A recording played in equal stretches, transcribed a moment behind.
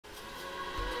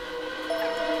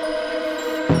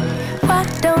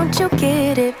Don't you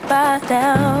get it by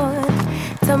now?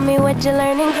 Tell me what you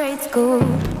learned in grade school.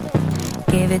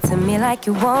 Give it to me like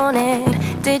you want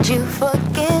it. Did you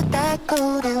forget that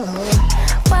golden rule?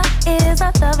 Why is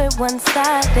our love at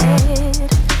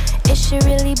one-sided? It should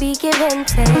really be give and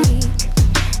take.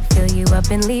 Fill you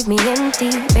up and leave me empty.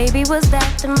 Baby, was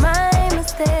that my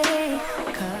mistake?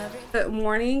 Good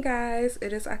morning, guys.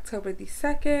 It is October the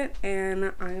 2nd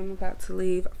and I am about to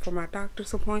leave for my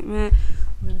doctor's appointment.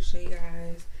 I'm going to show you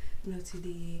guys an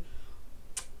OTD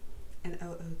and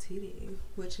OOTD,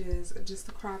 which is just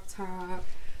a crop top,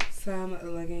 some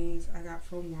leggings I got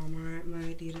from Walmart, my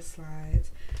Adidas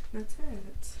slides. That's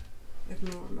it.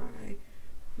 Ignore my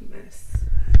mess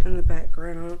in the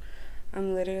background. I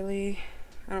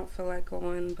don't feel like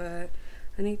going, but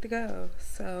I need to go,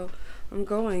 so I'm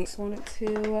going. Just wanted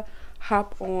to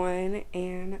hop on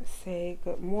and say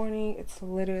good morning. It's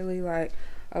literally like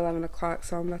 11 o'clock,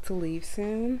 so I'm about to leave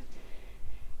soon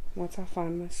once I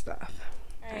find my stuff.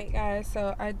 Alright guys,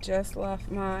 so I just left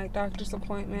my doctor's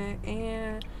appointment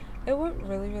and it went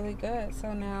really good.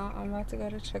 So now I'm about to go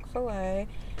to Chick-fil-A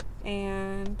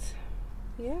and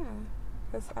yeah,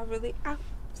 because I really want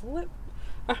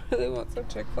some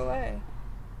Chick-fil-A.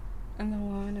 And the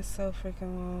line is so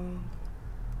freaking long.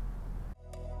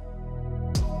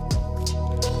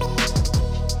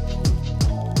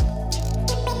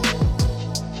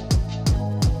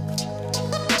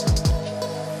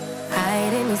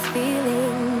 Hiding these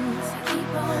feelings,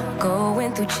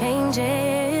 going through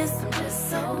changes. I'm just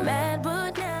so mad,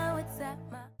 but now it's at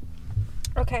my...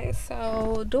 Okay,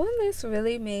 so doing this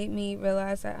really made me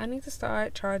realize that I need to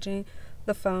start charging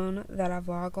the phone that I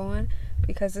vlog on,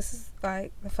 because this is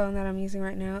like the phone that I'm using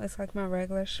right now. It's like my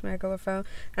regular phone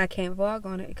and I can't vlog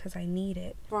on it because I need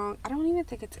it. Wrong, I don't even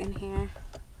think it's in here.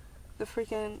 The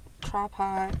freaking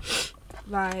tripod,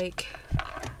 like,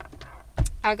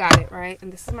 I got it right,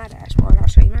 and this is my dashboard. I'll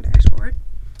show you my dashboard.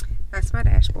 That's my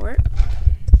dashboard,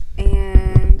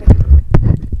 and let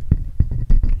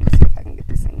me see if I can get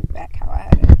this thing back how I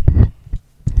had it,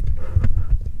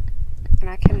 and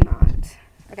I cannot.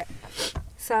 Okay,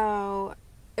 so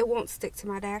it won't stick to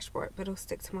my dashboard, but it'll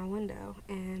stick to my window,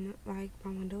 and like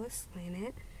my window is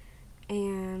slanted,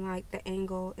 and like the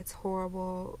angle, it's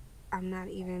horrible. I'm not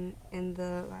even in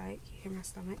the, like, you hear my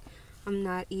stomach, I'm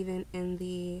not even in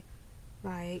the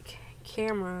like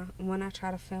camera when I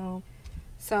try to film.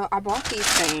 So I bought these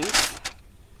things.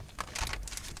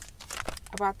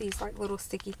 I bought these like little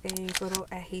sticky things, little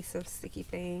adhesive sticky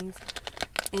things,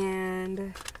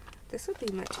 and this would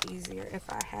be much easier if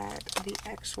I had the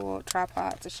actual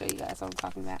tripod to show you guys what I'm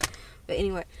talking about. But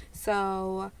anyway,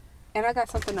 so, and I got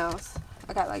something else.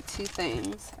 I got like two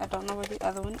things. I don't know where the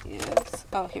other one is.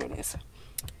 Oh, here it is.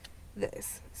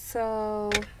 This.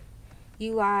 So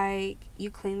you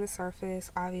clean the surface,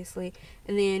 obviously,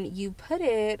 and then you put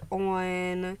it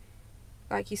on,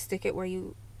 like, you stick it where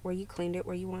you cleaned it,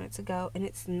 where you want it to go, and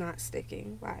it's not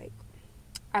sticking. Like,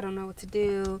 I don't know what to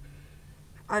do.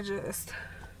 The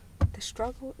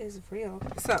struggle is real.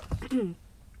 So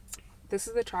this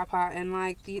is the tripod, and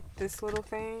like this little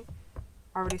thing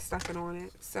already stuck it on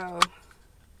it. So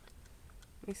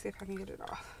let me see if I can get it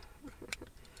off.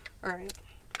 Alright,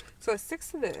 so it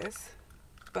sticks to this,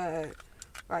 but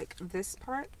like this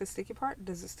part, the sticky part,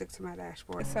 doesn't stick to my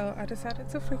dashboard. So I decided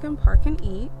to freaking park and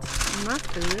eat my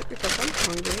food because I'm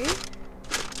hungry,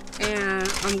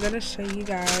 and I'm gonna show you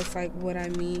guys like what I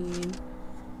mean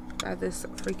by this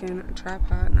freaking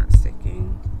tripod not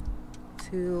sticking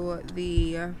to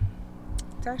the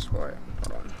dashboard.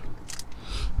 Hold on.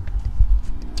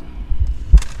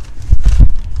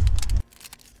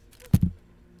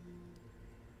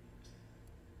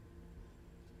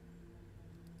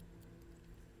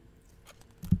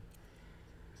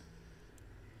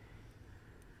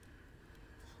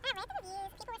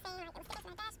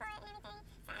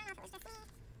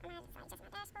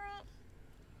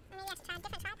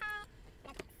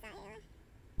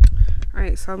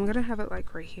 Alright, so I'm gonna have it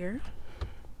like right here,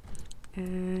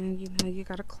 and you know you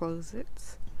gotta close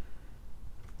it,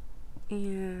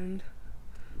 and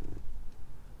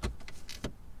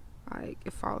like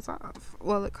it falls off.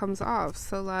 Well, it comes off.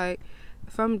 So like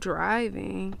if I'm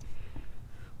driving,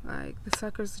 like the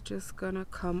sucker's just gonna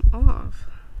come off.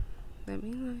 Let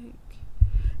me like,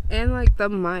 and like the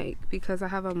mic, because I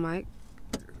have a mic.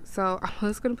 So I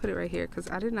was gonna put it right here because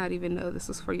I did not even know this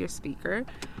was for your speaker,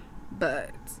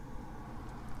 but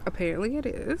apparently it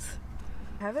is.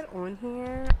 I have it on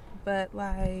here, but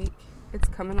like it's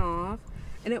coming off,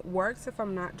 and it works if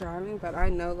I'm not driving, but I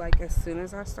know like as soon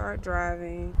as I start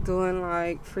driving, doing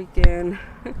like freaking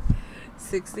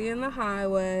 60 in the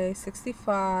highway,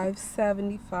 65,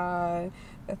 75,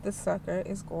 that the sucker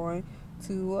is going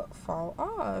to fall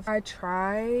off. I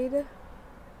tried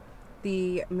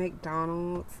the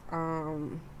McDonald's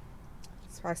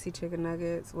spicy chicken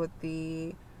nuggets with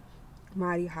the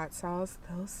mighty hot sauce.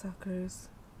 Those suckers,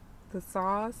 the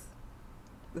sauce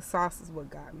is what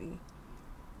got me.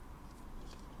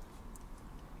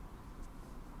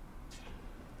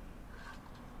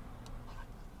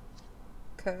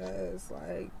 Cause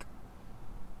like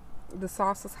the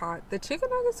sauce is hot. The chicken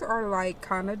nuggets are like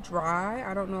kind of dry.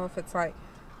 I don't know if it's like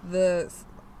is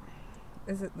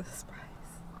it the spice?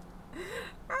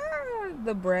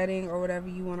 The breading or whatever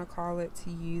you want to call it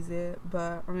to use it,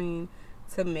 but I mean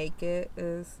to make it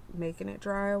is making it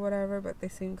dry or whatever, but they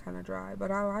seem kind of dry,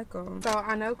 but I like them. So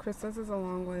I know Christmas is a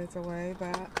long ways away,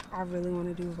 but I really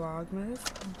want to do Vlogmas,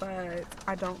 but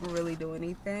I don't really do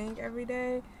anything every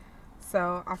day,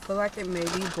 so I feel like it may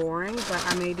be boring, but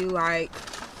I may do like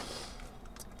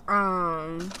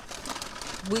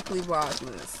weekly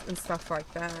Vlogmas and stuff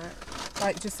like that,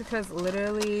 like just because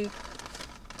literally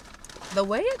the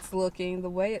way it's looking, the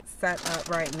way it's set up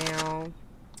right now,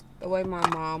 the way my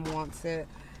mom wants it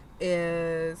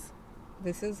is,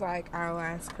 this is like our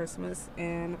last Christmas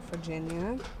in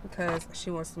Virginia because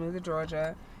she wants to move to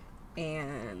Georgia.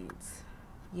 And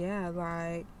yeah,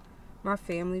 like my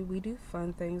family, we do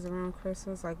fun things around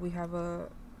Christmas. Like we have a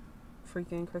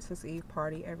freaking Christmas Eve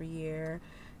party every year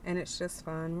and it's just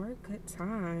fun. We're a good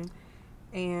time.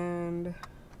 And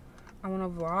I want to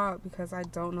vlog because I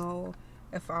don't know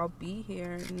if I'll be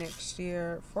here next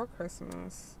year for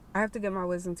Christmas. I have to get my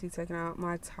wisdom teeth taken out,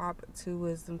 my top 2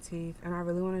 wisdom teeth, and I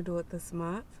really want to do it this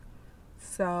month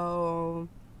so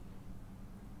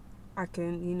I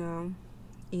can, you know,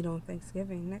 eat on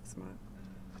Thanksgiving next month.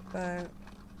 But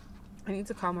I need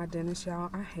to call my dentist, y'all.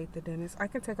 I hate the dentist. I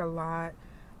can take a lot,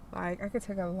 like I could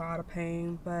take a lot of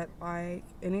pain, but like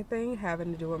anything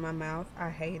having to do with my mouth, I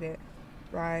hate it.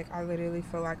 Like I literally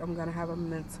feel like I'm gonna have a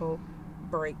mental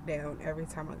breakdown every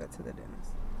time I go to the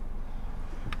dentist.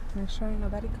 Make sure ain't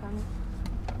nobody coming.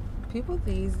 People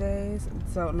these days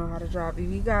don't know how to drive. If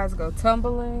you guys go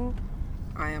tumbling,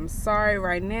 I am sorry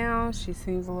right now. She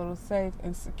seems a little safe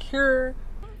and secure.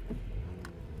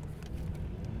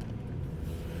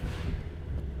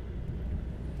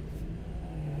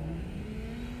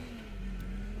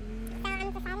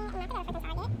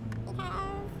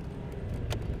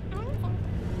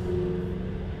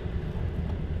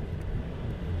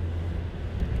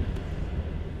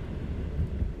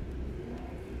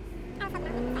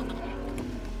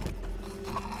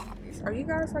 Are you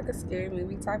guys like a scary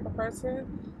movie type of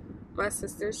person? My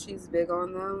sister, she's big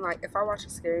on them. Like if I watch a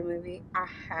scary movie, I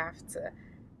have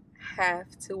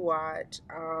to watch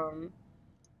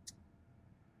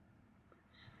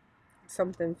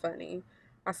something funny.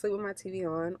 I sleep with my TV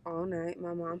on all night.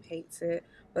 My mom hates it,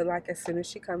 but like as soon as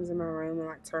she comes in my room and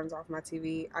like turns off my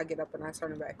TV, I get up and I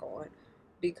turn it back on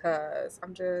because I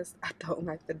don't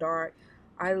like the dark.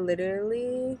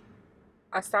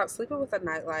 I stopped sleeping with a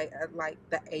nightlight at like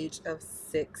the age of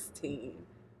 16.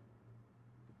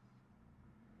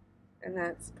 And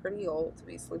that's pretty old to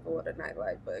be sleeping with a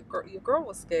nightlight, but your girl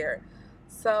was scared.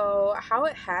 So how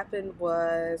it happened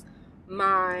was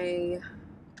my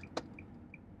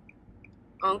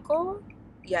uncle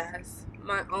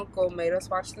made us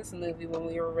watch this movie when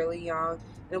we were really young,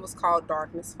 and it was called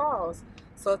Darkness Falls.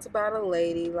 So it's about a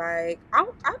lady, like I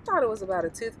thought it was about a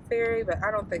tooth fairy, but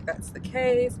I don't think that's the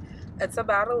case. It's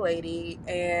about a lady,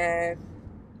 and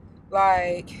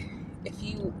like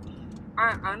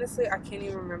honestly I can't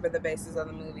even remember the basis of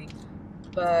the movie,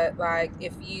 but like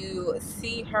if you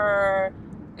see her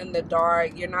in the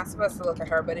dark, you're not supposed to look at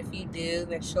her, but if you do,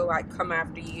 then she'll like come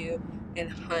after you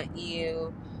and hunt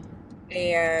you.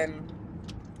 And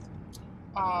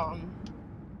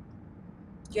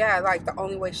yeah, like the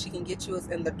only way she can get you is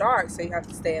in the dark, so you have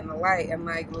to stay in the light. And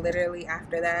like literally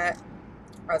after that,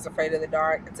 I was afraid of the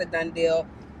dark. It's a done deal.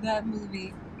 That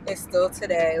movie is still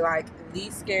today like the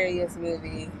scariest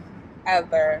movie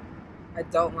ever. I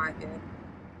don't like it.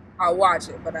 I'll watch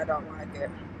it, but I don't like it.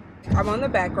 I'm on the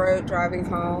back road driving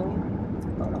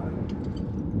home. Hold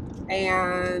on.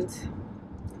 And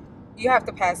you have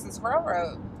to pass this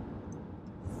railroad.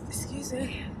 Excuse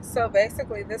me. So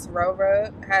basically this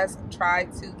railroad has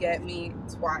tried to get me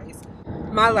twice.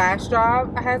 My last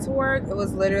job I had to work, it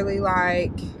was literally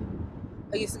like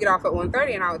I used to get off at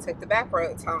 1:30 and I would take the back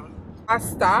roads home. I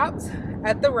stopped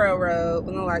at the railroad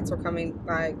when the lights were coming,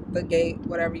 like the gate,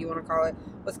 whatever you want to call it,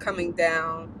 was coming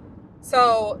down.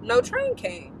 So no train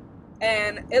came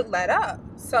and it let up.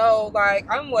 So like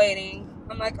I'm waiting.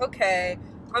 I'm like, okay,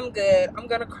 I'm good. I'm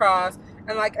gonna cross.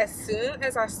 And like as soon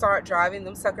as I start driving,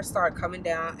 them suckers start coming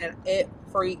down, and it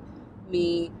freaked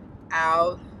me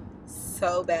out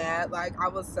so bad. Like I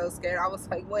was so scared. I was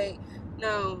like, wait,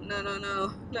 no.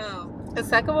 The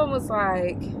second one was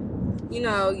like, you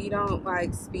know, you don't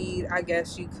like speed. I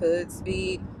guess you could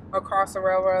speed across the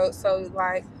railroad. So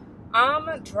like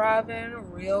I'm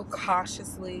driving real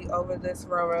cautiously over this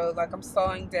railroad. Like I'm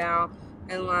slowing down,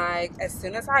 and like as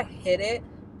soon as I hit it,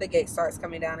 the gate starts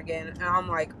coming down again, and I'm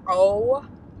like, oh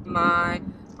my,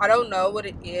 I don't know what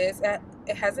it is.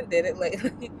 It hasn't did it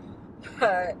lately,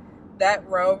 but that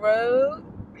railroad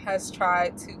has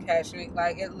tried to catch me.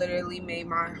 Like it literally made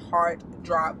my heart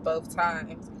drop both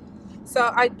times.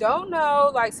 So I don't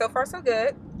know, like so far so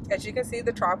good. As you can see,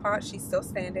 the tripod, she's still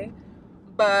standing,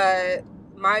 but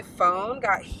my phone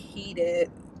got heated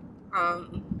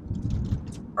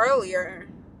earlier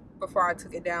before I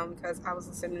took it down because I was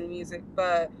listening to music,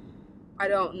 but I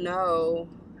don't know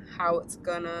how it's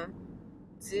gonna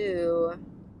do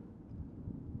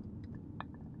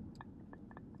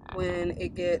when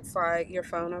it gets like your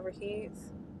phone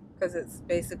overheats, because it's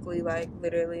basically like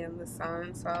literally in the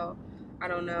sun. So I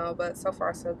don't know, but so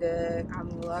far so good.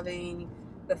 I'm loving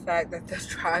the fact that this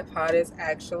tripod is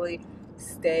actually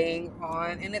staying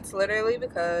on, and it's literally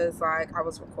because like I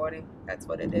was recording. That's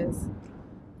what it is.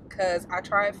 Because I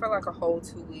tried for like a whole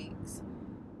 2 weeks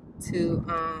to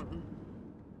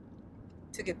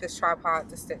get this tripod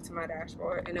to stick to my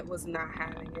dashboard, and it was not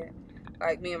having it.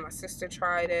 Like me and my sister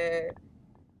tried it.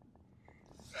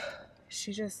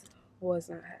 She just was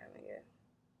not having it.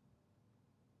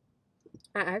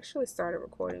 I actually started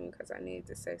recording because I needed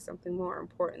to say something more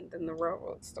important than the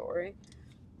railroad story,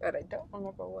 but I don't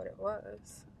remember what it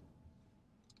was.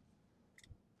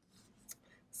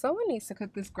 Someone needs to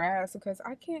cut this grass because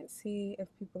I can't see if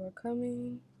people are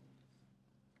coming.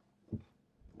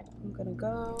 I'm gonna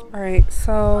go. All right,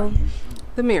 so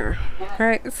the mirror,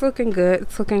 right? It's looking good.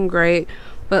 It's looking great,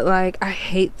 but like I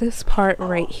hate this part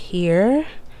right here.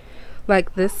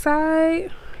 Like this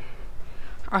side,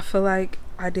 I feel like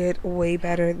I did way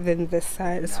better than this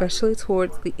side, especially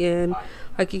towards the end.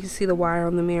 Like you can see the wire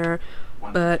on the mirror,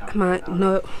 but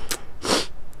no,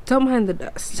 don't mind the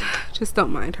dust. Just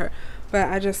don't mind her. But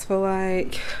I just feel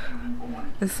like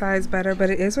this side's better, but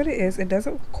it is what it is. It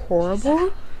doesn't look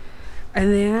horrible.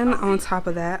 And then on top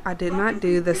of that, I did not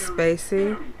do the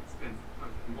spacing.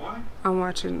 I'm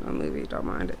watching a movie, don't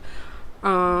mind it.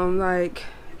 Like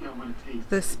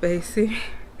the spacing.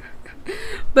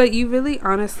 But you really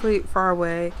honestly far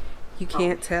away, you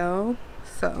can't tell.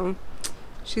 So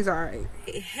she's alright.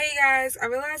 Hey guys, I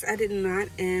realized I did not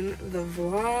end the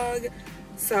vlog,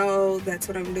 so that's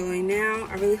what I'm doing now.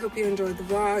 I really hope you enjoyed the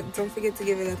vlog. Don't forget to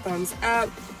give it a thumbs up,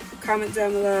 comment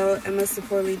down below, and most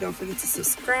importantly, don't forget to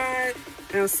subscribe,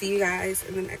 and I'll see you guys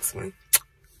in the next one.